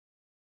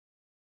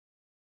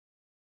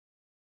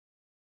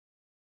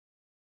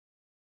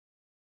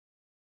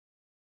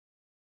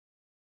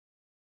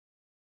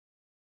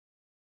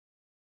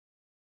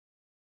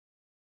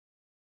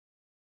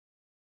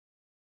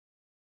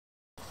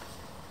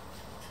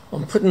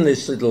I'm putting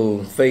this little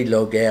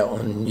vlog out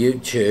on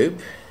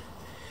YouTube,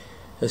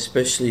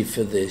 especially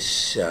for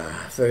this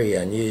very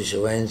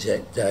unusual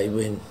Anzac Day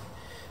when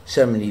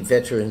so many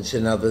veterans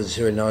and others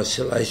are in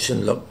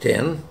isolation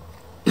lockdown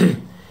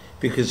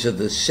because of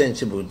the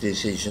sensible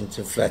decision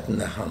to flatten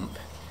the hump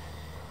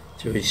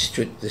to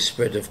restrict the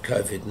spread of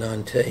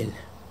COVID-19.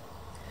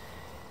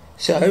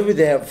 So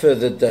without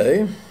further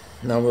ado,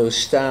 I will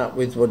start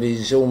with what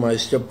is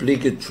almost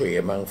obligatory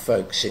among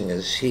folk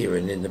singers here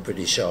and in the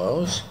British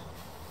Isles,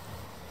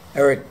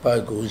 Eric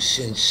Bogle's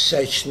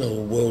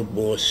sensational World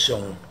War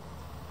song.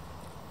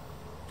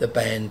 The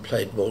band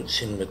played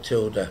Waltzing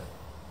Matilda.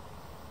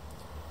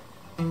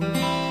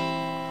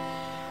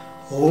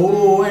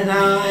 Oh, when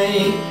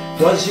I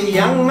was a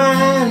young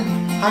man,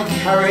 I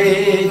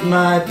carried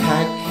my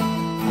pack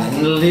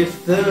and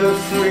lived the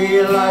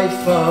free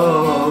life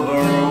of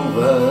a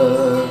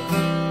rover.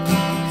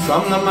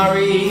 From the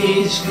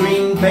Murray's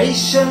green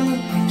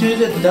basin to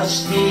the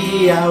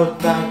dusty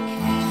outback,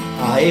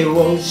 I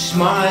waltzed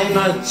my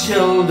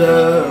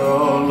Matilda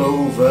all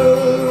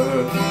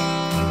over.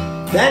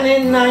 Then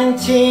in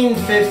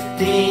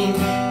 1915,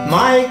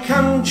 my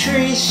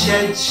country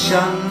said,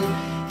 son,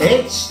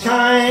 it's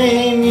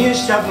time you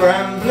stop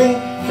rambling,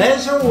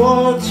 there's a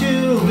war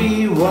to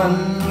be won.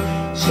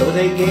 So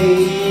they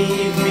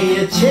gave me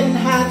a tin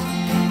hat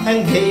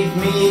and gave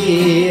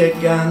me a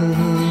gun,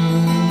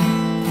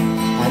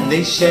 and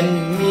they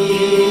sent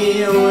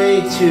me away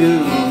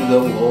to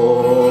the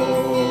war.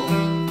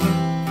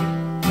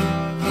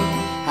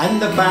 And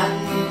the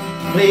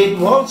band played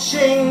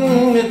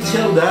Waltzing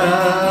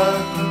Matilda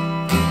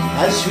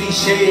as we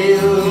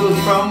sailed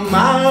from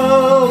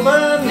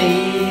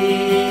Albany.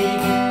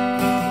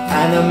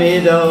 And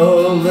amid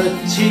all the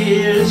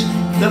tears,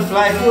 the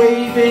flag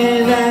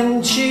waving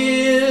and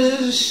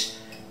cheers,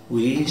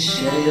 we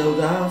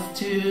sailed off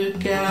to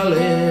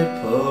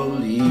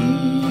Gallipoli.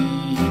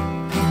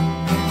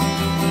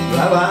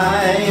 Well,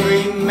 I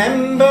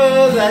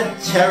remember that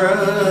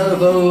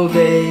terrible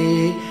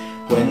day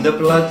when the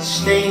blood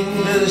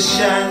stained the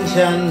sands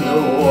and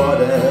the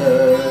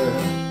water,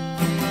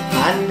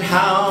 and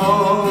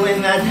how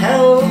in that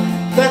hell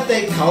that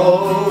they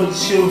called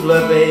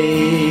Suvla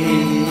Bay,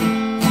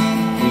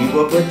 we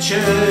were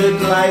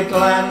butchered like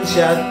lambs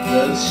at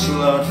the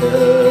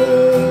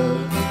slaughter.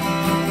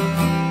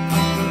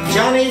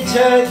 Johnny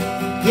Turk,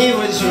 he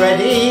was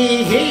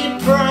ready, he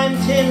primed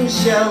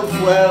himself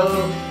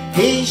well.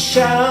 He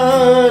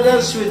showered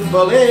us with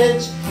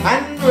bullets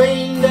and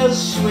rained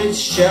us with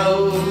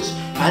shells,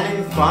 and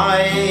in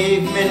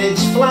 5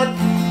 minutes flat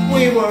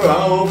we were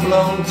all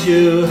blown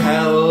to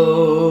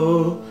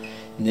hell.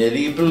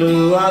 Nearly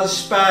blew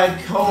us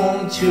back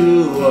home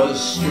to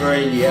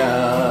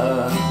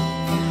Australia,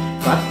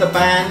 but the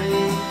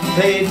band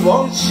played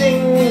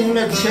Waltzing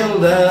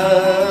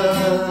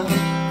Matilda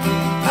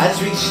as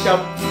we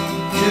stopped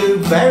to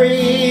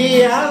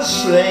bury our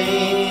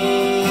slain.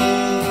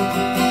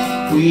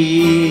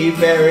 We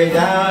buried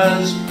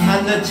ours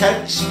and the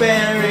Turks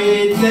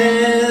buried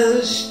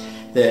theirs,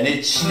 then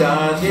it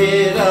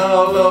started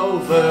all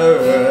over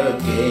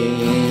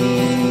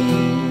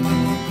again.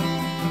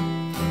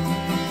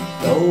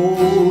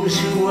 Those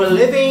who were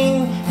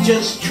living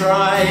just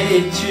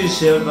tried to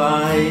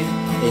survive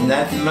in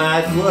that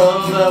mad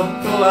world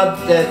of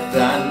blood, death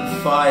and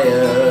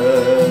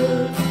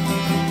fire.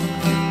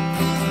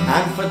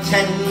 And for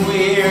 10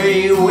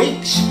 weary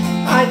weeks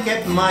I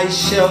kept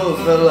myself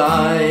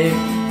alive,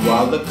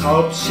 while the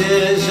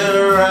corpses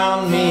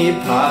around me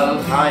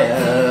piled higher.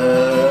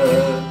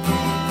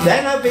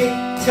 Then a big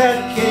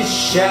Turkish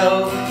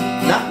shell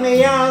knocked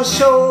me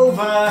arse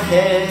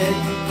overhead,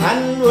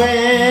 and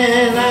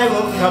when I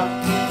woke up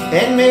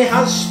in my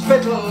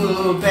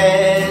hospital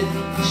bed,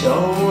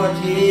 saw what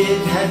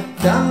it had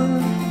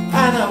done,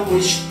 and I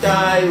wished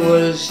I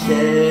was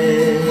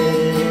dead.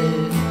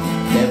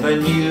 Never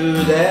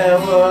knew there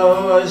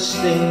were worse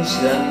things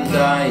than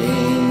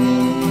dying.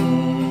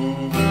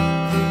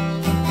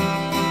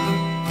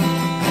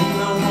 And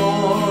no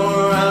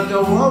more I'll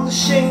go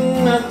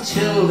waltzing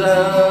Matilda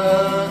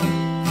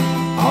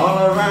all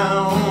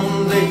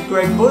around the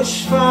great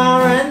bush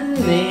far and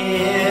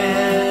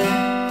near.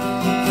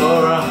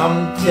 For a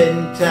hump,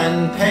 tint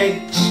and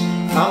pegs,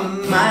 a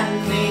man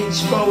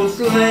needs both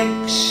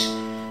legs.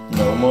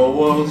 No more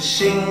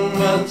waltzing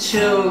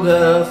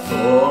Matilda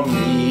for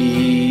me.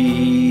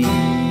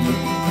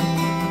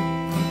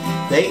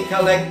 They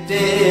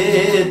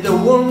collected the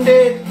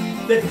wounded,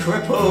 the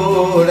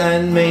crippled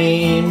and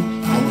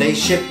maimed, and they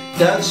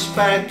shipped us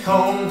back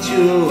home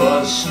to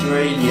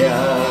Australia.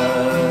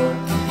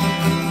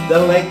 The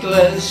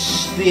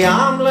legless, the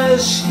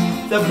armless,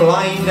 the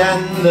blind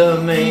and the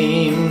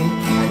maimed,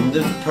 and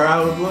the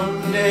proud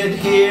wounded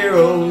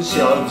heroes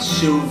of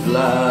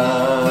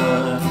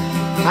Suvla.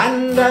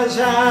 And as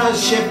our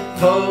ship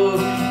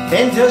pulled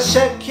into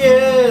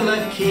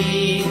Circular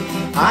Quay,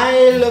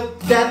 I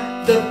looked at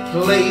the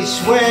place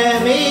where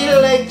me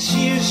legs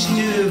used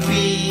to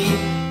be,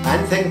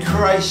 and thank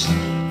Christ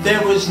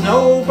there was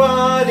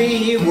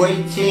nobody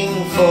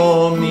waiting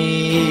for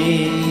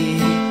me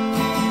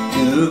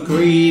to to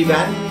grieve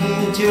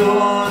and to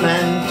mourn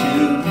and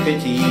to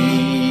pity.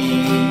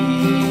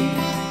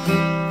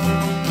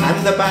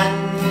 And the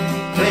band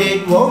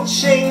played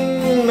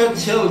Waltzing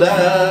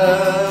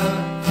Matilda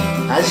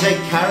as they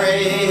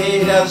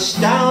carried us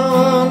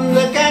down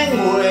the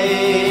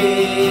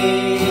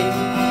gangway.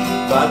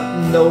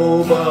 But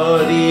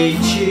nobody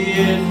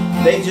cheered,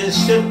 they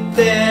just stood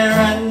there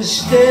and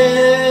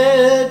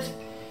stared,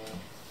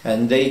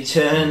 and they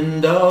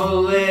turned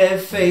all their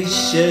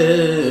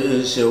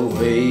faces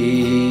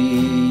away.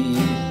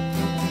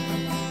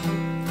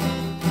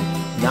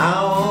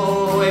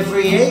 Now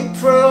every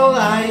April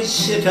I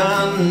sit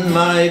on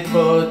my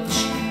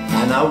porch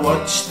and I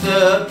watch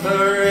the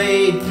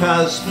parade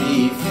pass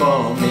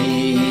before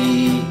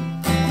me.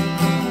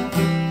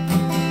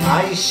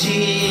 I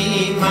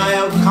see my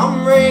old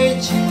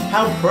comrades,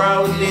 how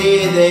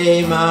proudly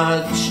they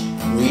march,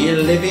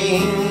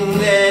 reliving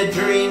their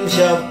dreams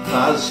of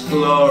past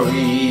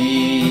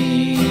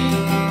glory.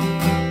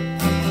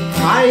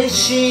 I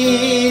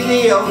see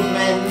the old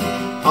men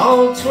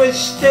all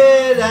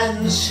twisted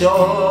and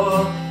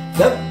sore,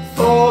 the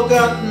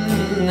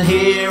forgotten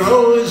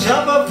heroes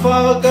of a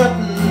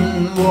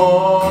forgotten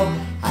war.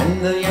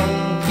 And the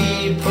young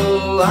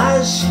people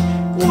ask,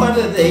 what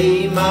are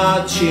they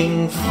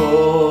marching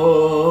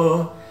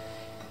for?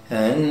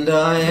 And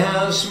I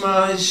ask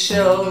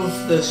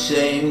myself the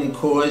same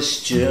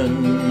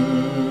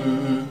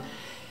question.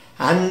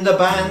 And the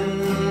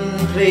band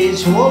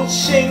plays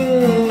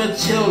Waltzing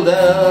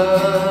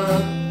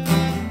Matilda,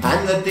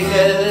 and the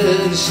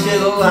diggers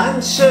still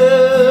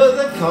answer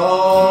the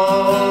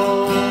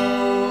call.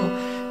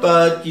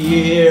 But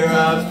year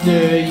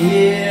after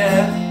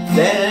year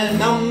their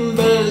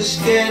numbers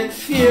get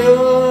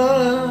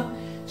fewer.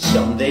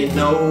 Someday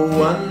no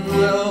one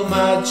will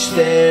march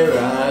there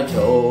at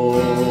all.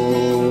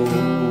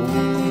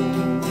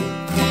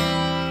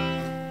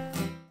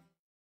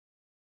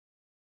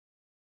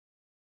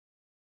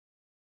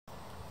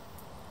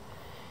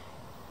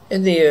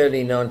 In the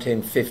early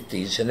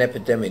 1950s, an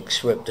epidemic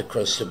swept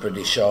across the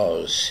British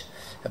Isles,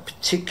 a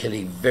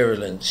particularly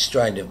virulent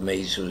strain of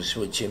measles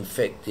which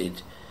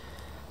infected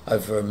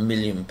over 1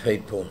 million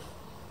people.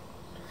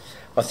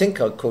 I think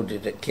I called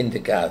it at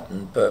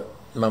kindergarten, but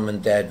Mum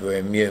and Dad were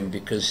immune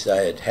because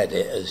they had had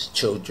it as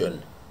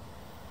children.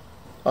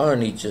 I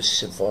only just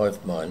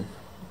survived mine.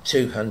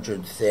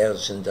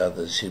 200,000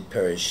 others who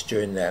perished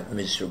during that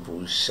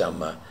miserable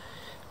summer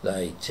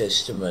lay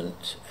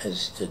testament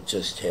as to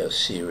just how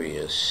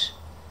serious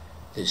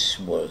this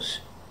was.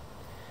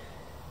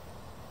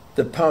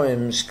 The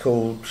poem's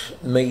called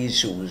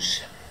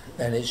Measles,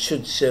 and it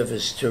should serve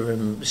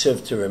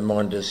to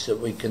remind us that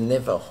we can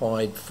never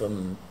hide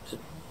from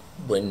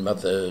when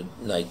Mother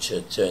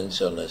Nature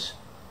turns on us.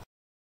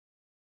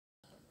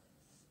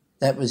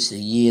 That was the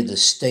year the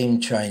steam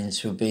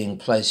trains were being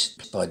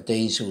placed by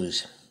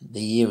diesels.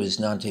 The year was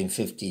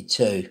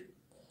 1952,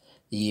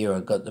 the year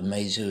I got the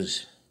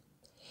measles.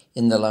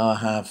 In the lower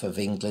half of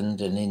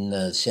England and in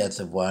the south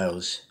of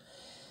Wales,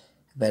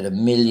 about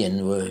 1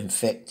 million were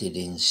infected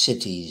in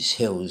cities,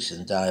 hills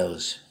and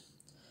dales.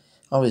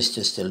 I was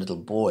just a little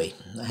boy.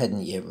 I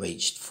hadn't yet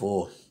reached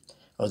 4.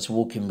 I was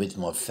walking with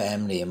my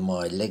family and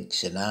my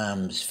legs and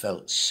arms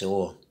felt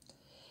sore.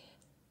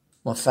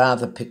 My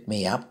father picked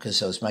me up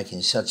because I was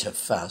making such a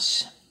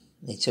fuss.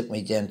 He took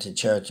me down to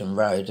Cheriton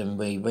Road and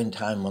we went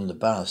home on the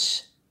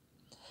bus.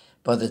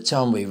 By the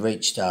time we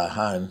reached our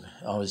home,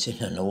 I was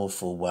in an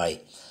awful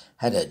way.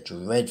 Had a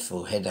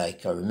dreadful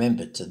headache, I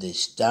remember to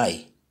this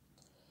day.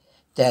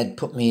 Dad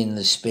put me in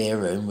the spare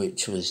room,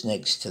 which was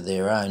next to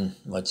their own.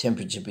 My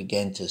temperature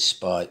began to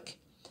spike.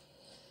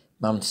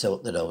 Mum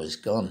thought that I was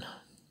gone.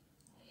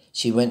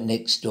 She went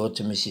next door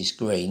to Mrs.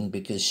 Green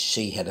because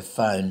she had a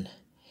phone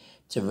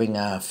to ring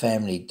our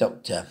family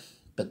doctor,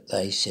 but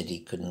they said he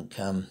couldn't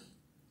come.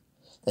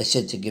 They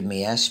said to give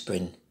me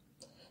aspirin.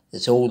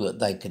 That's all that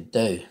they could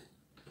do.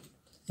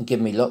 And give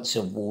me lots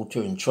of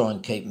water and try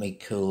and keep me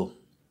cool.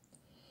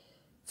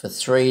 For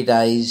 3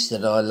 days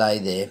that I lay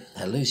there,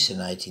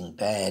 hallucinating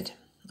bad.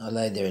 I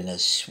lay there in a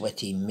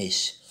sweaty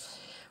mist,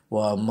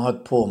 while my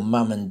poor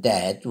mum and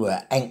dad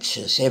were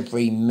anxious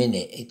every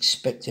minute,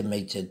 expecting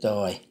me to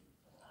die.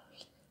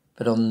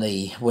 But on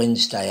the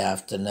Wednesday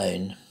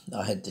afternoon,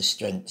 I had the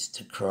strength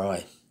to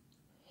cry.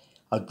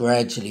 I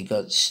gradually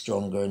got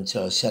stronger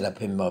until I sat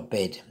up in my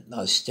bed.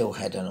 I still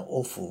had an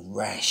awful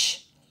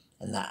rash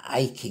and that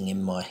aching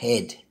in my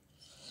head.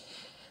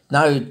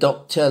 No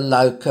doctor,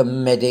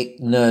 locum, medic,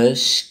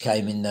 nurse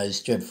came in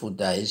those dreadful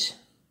days.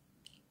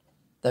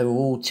 They were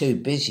all too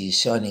busy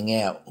signing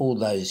out all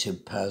those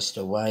who'd passed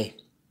away.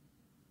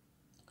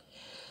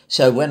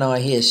 So when I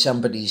hear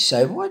somebody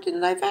say, why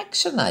didn't they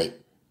vaccinate?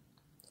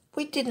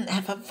 We didn't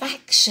have a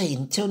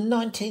vaccine till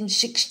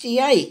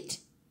 1968.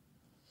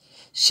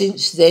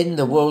 Since then,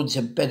 the world's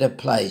a better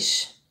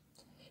place.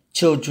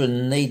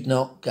 Children need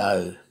not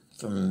go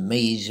from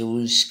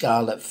measles,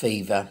 scarlet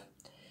fever,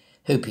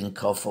 whooping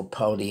cough or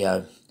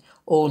polio.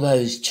 All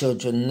those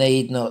children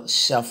need not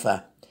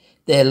suffer.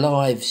 Their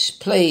lives,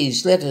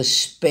 please let us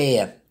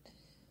spare.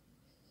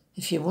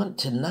 If you want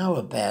to know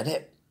about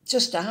it,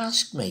 just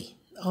ask me.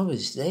 I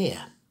was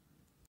there.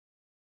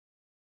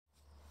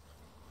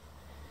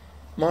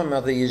 My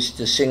mother used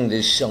to sing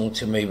this song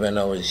to me when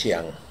I was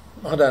young.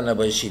 I don't know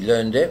where she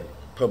learned it,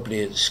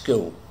 probably at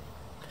school.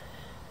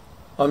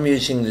 I'm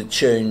using the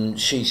tune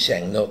she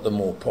sang, not the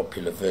more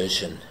popular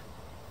version.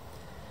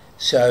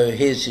 So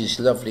here's his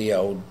lovely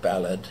old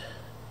ballad,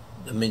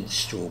 The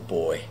Minstrel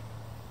Boy.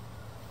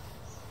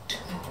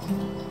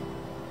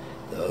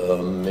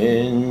 The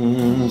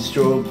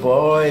minstrel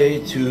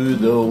boy to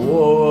the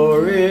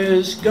war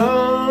is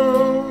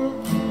gone.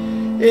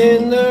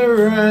 In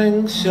the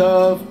ranks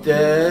of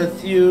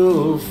death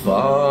you'll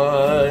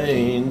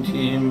find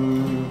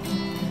him.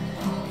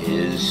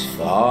 His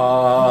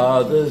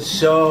father's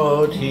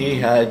sword he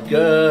had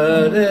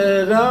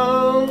girded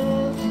on,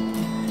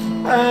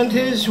 and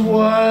his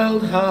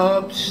wild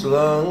harp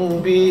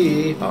slung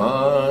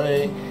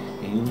behind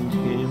him.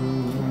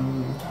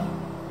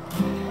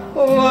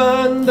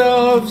 Land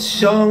of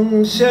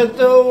song, said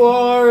the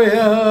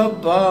warrior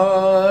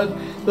bard,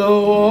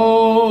 the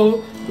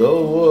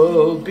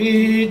world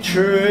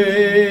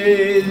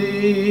betray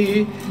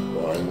thee.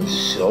 One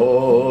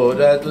sword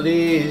at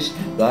least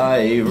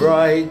thy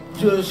right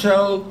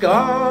shall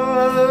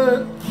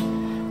guard,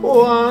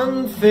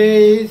 one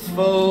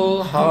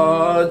faithful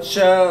heart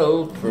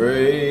shall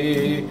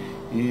praise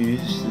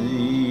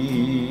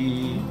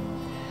thee.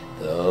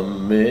 The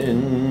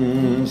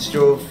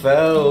minstrel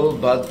fell,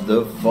 but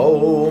the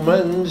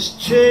foeman's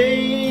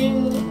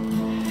chain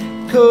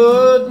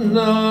could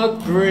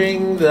not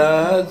bring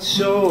that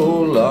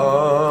soul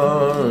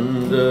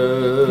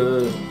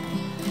under.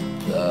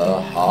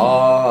 The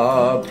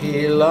harp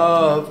he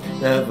loved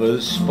never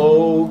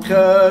spoke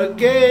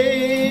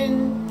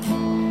again,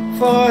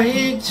 for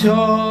he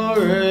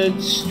tore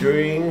its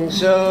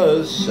strings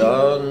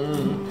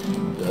asunder,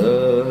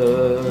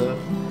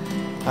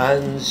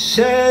 and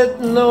said,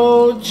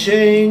 no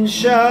chain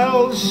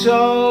shall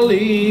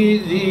sully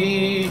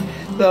thee,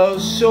 thou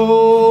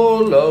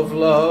soul of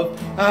love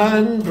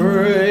and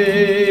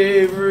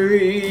bravery.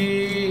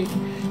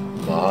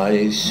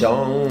 My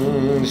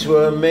songs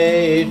were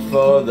made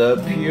for the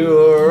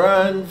pure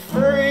and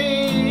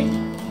free,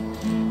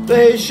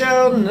 they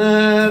shall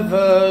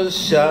never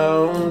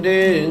sound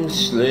in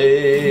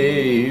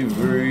slavery.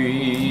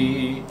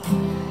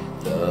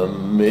 The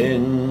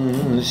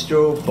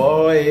minstrel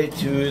boy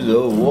to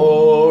the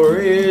war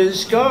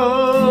is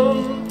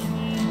gone,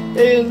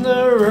 in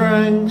the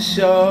ranks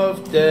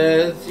of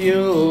death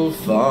you'll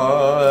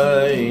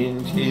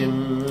find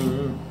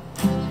him.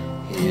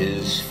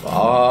 His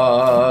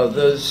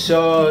father's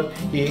sword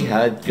he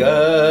had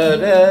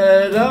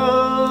girded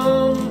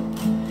on,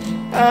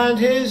 and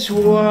his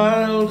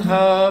wild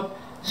harp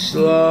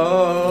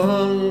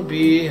slung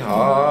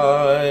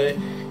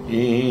behind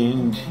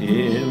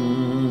him.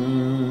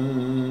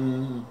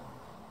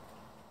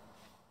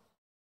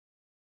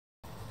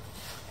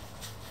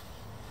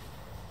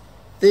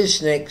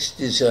 This next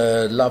is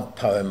a love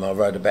poem I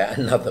wrote about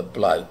another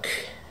bloke.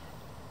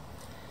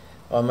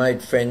 I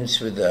made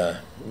friends with a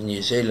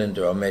New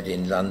Zealander I met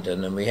in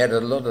London, and we had a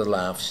lot of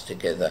laughs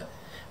together.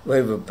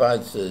 We were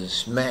both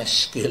as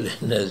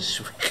masculine as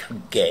we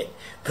could get,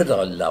 but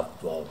I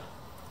loved Rob.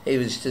 He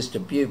was just a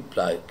beaut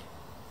bloke.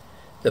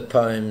 The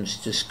poem's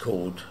just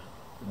called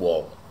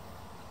Wall.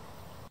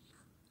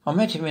 I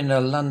met him in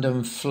a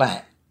London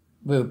flat.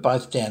 We were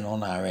both down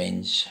on our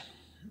ends.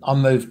 I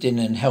moved in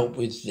and helped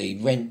with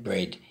the rent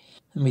bread,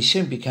 and we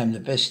soon became the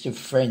best of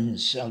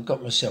friends. I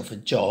got myself a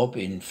job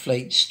in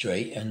Fleet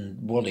Street,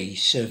 and Wally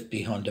served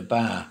behind a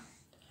bar.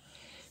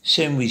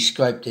 Soon we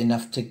scraped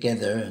enough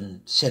together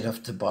and set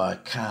off to buy a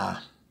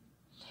car.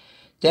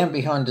 Down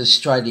behind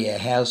Australia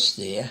House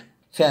there,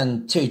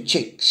 found two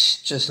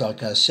chicks just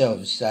like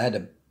ourselves. They had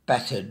a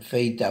battered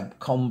V-dub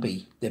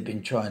combi they'd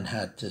been trying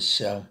hard to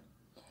sell.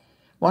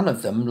 One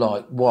of them,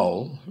 like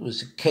Wal,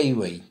 was a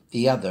Kiwi,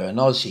 the other an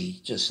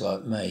Aussie, just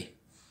like me.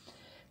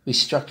 We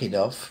struck it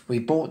off, we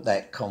bought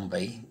that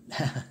combi,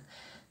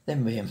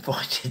 then we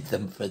invited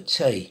them for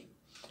tea.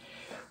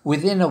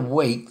 Within a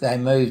week they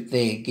moved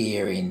their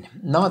gear in.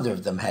 Neither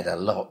of them had a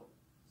lot.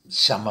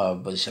 Summer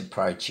was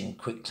approaching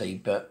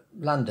quickly, but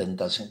London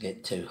doesn't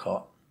get too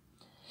hot.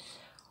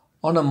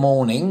 On a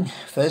morning,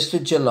 1st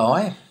of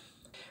July,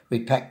 we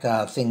packed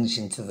our things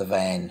into the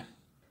van.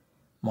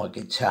 My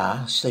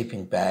guitar,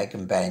 sleeping bag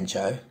and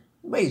banjo,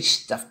 we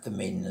stuffed them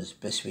in as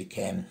best we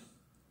can.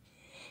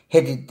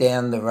 Headed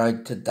down the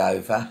road to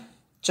Dover,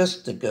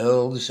 just the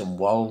girls and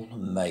Wal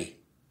and me.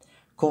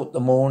 Caught the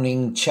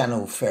morning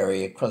Channel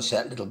ferry across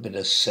that little bit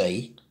of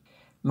sea.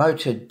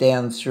 Motored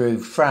down through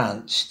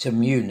France to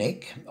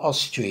Munich,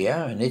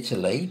 Austria and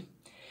Italy,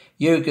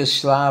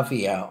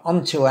 Yugoslavia,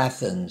 on to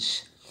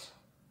Athens.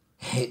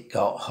 It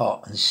got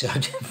hot and so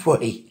did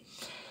we.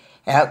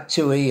 Out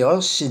to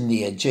Eos in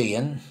the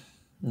Aegean.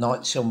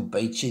 Nights on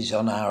beaches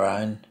on our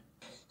own.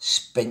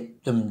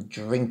 Spent them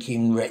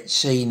drinking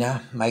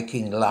Retsina,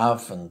 making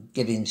love and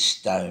getting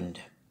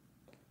stoned.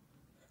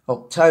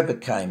 October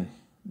came.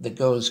 The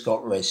girls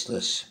got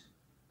restless.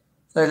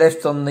 They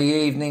left on the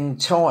evening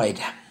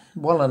tide.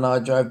 Wal and I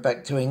drove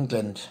back to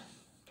England.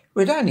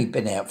 We'd only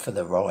been out for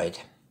the ride.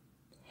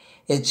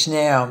 It's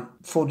now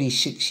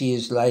 46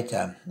 years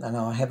later, and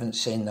I haven't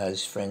seen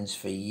those friends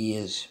for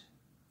years.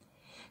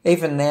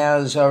 Even now,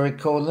 as I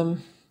recall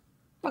them,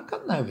 I've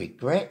got no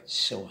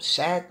regrets or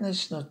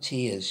sadness nor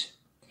tears.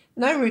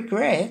 No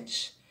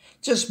regrets,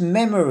 just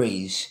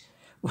memories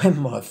when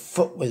my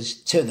foot was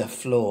to the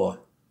floor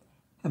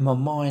and my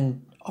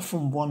mind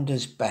often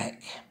wanders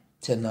back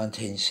to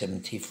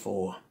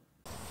 1974.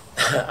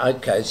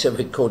 Okay, so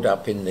we're caught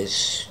up in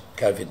this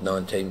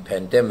COVID-19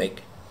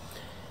 pandemic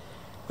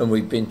and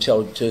we've been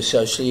told to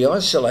socially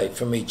isolate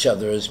from each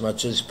other as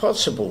much as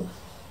possible.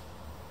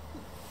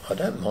 I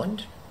don't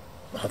mind.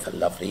 I have a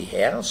lovely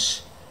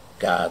house,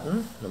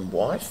 garden and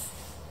wife.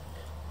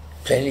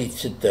 Plenty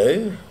to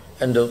do,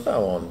 and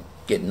although I'm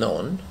getting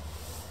on,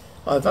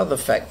 I have other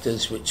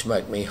factors which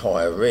make me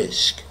higher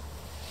risk.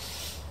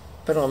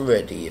 But I'm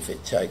ready if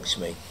it takes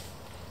me.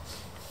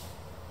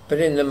 But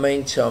in the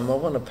meantime, I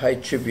want to pay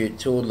tribute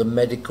to all the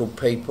medical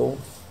people,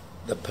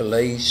 the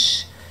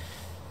police,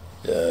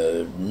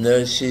 the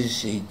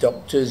nurses, the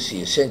doctors,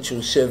 the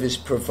essential service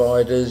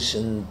providers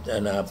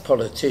and our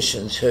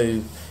politicians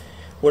who,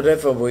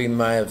 whatever we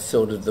may have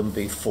thought of them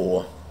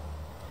before,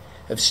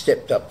 have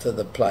stepped up to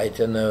the plate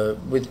and are,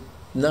 with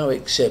no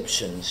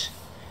exceptions,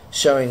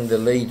 showing the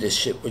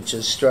leadership which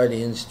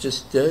Australians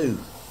just do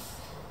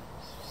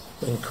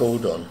when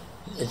called on.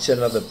 It's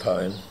another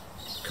poem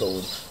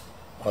called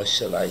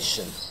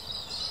Isolation.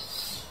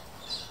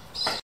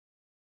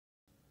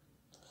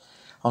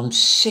 I'm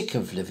sick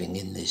of living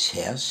in this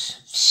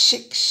house.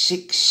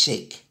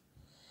 Sick.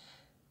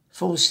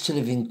 Forced to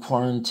live in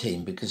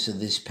quarantine because of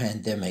this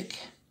pandemic.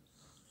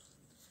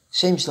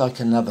 Seems like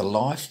another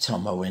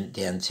lifetime I went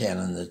downtown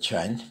on the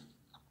train.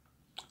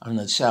 I'm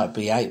going to say it'll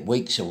be 8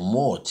 weeks or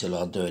more till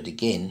I'll do it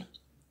again.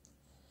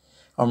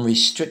 I'm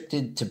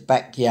restricted to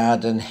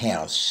backyard and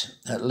house.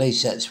 At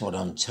least that's what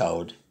I'm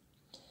told.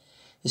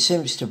 It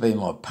seems to be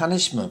my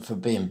punishment for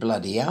being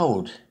bloody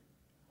old.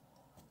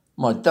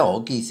 My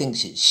dog, he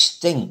thinks it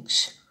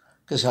stinks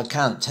because I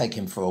can't take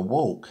him for a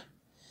walk.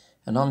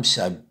 And I'm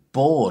so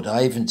bored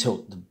I even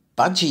taught the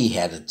budgie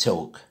how to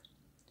talk.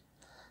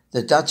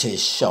 The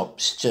Duchess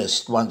shops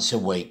just once a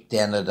week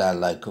down at our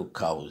local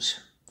Coles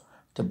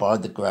to buy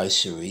the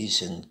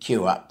groceries and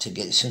queue up to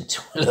get some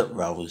toilet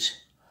rolls.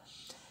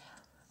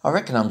 I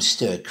reckon I'm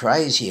stir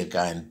crazy or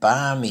going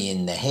balmy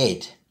in the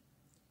head.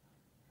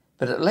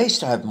 But at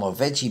least I have my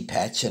veggie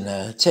patch and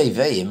a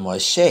TV in my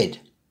shed.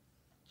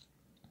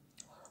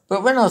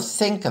 But when I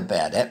think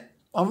about it,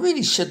 I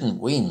really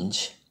shouldn't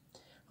whinge.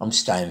 I'm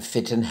staying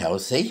fit and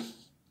healthy,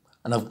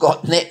 and I've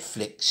got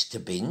Netflix to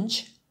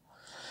binge.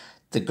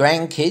 The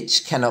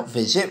grandkids cannot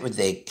visit with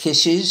their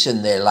kisses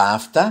and their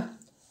laughter,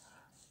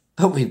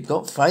 but we've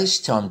got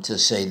FaceTime to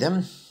see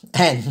them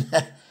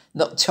and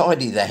not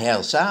tidy the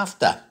house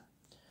after.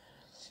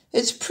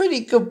 It's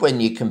pretty good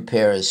when you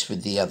compare us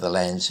with the other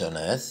lands on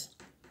earth.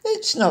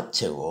 It's not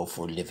too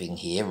awful living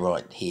here,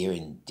 right here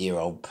in dear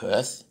old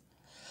Perth.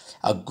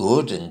 A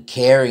good and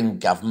caring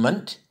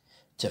government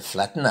to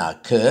flatten our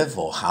curve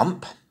or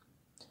hump.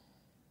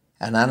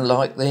 And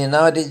unlike the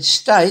United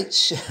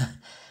States,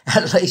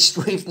 at least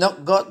we've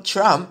not got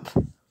Trump.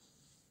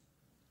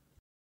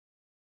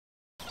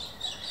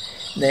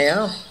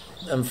 Now,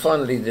 and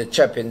finally the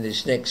chap in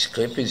this next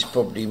clip is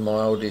probably my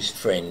oldest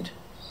friend.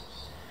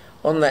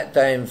 On that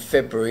day in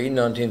February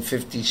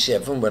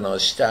 1957, when I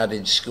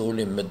started school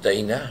in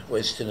Medina,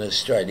 Western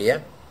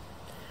Australia,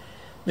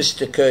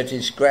 Mr.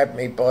 Curtis grabbed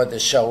me by the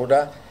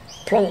shoulder,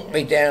 plonked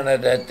me down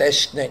at a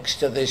desk next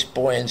to this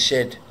boy and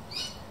said,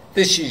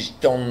 "This is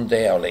Don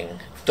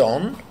Dowling.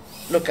 Don,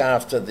 look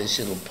after this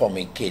little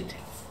pommy kid."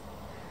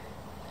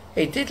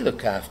 He did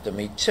look after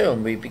me too,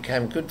 and we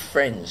became good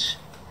friends,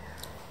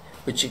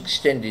 which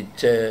extended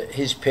to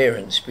his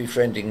parents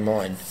befriending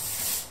mine.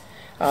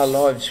 Our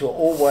lives were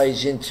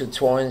always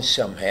intertwined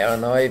somehow,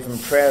 and I even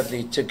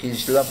proudly took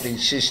his lovely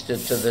sister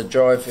to the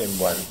drive-in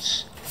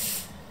once.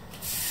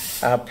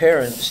 Our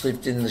parents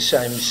lived in the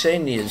same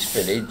seniors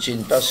village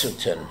in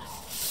Busselton.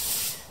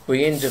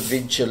 We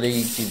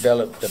individually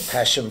developed a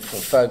passion for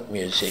folk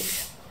music.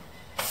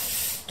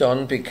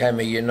 Don became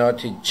a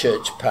United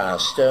Church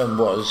pastor and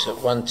was, at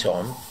one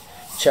time,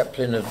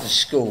 chaplain of the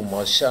school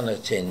my son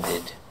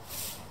attended.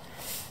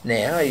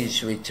 Now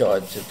he's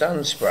retired to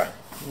Dunsborough,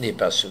 near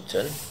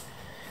Busselton,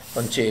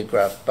 on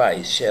Geograph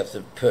Bay, south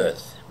of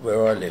Perth,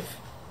 where I live.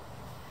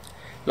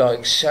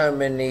 Like so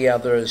many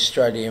other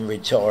Australian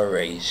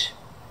retirees,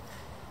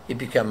 he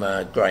became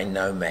a grey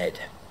nomad.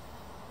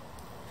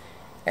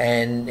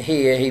 And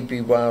here he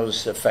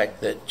bewails the fact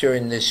that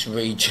during this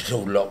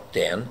regional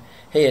lockdown,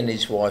 he and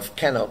his wife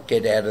cannot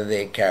get out of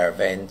their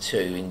caravan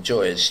to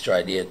enjoy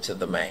Australia to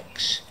the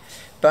max.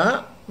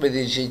 But with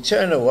his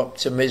eternal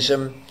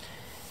optimism,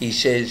 he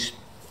says,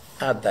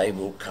 our day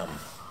will come.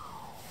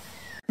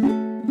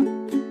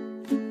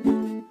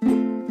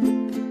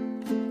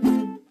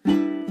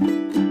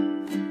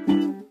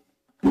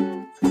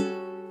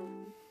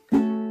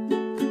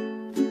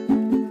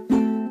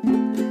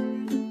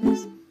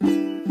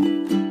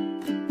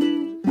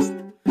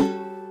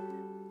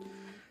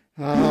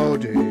 Our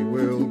day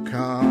will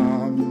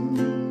come,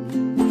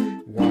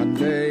 one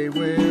day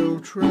we'll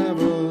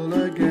travel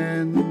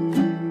again.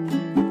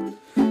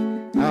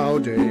 Our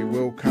day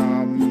will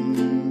come,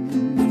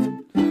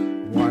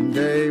 one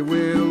day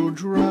we'll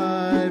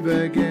drive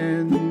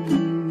again.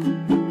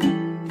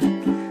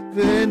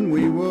 Then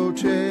we will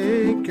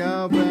take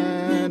our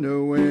van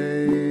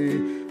away,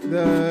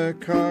 the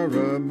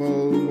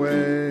caramel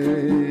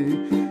way.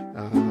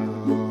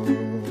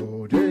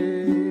 Our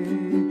day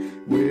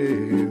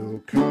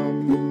will come.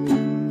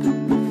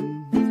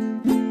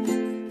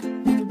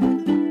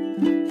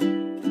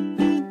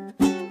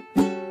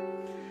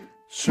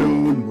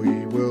 Soon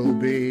we will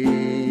be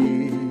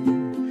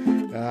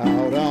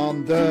out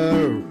on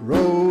the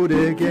road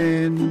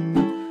again,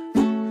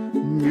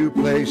 new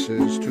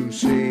places to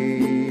see,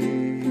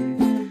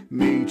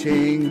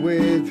 meeting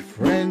with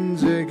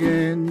friends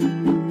again.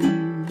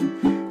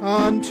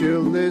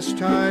 Until this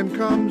time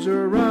comes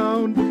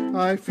around,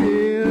 I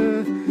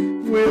fear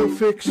we'll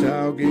fix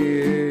our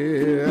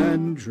gear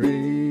and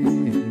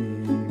dream,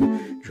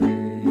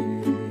 dream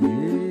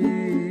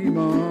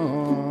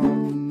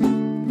on.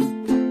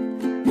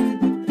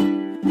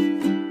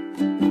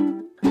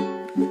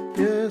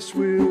 Yes,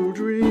 we'll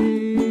dream.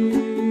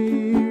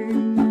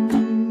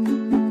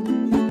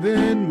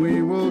 Then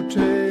we will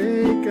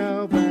take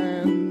our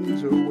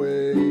vans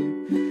away,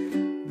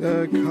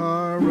 the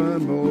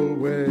caramel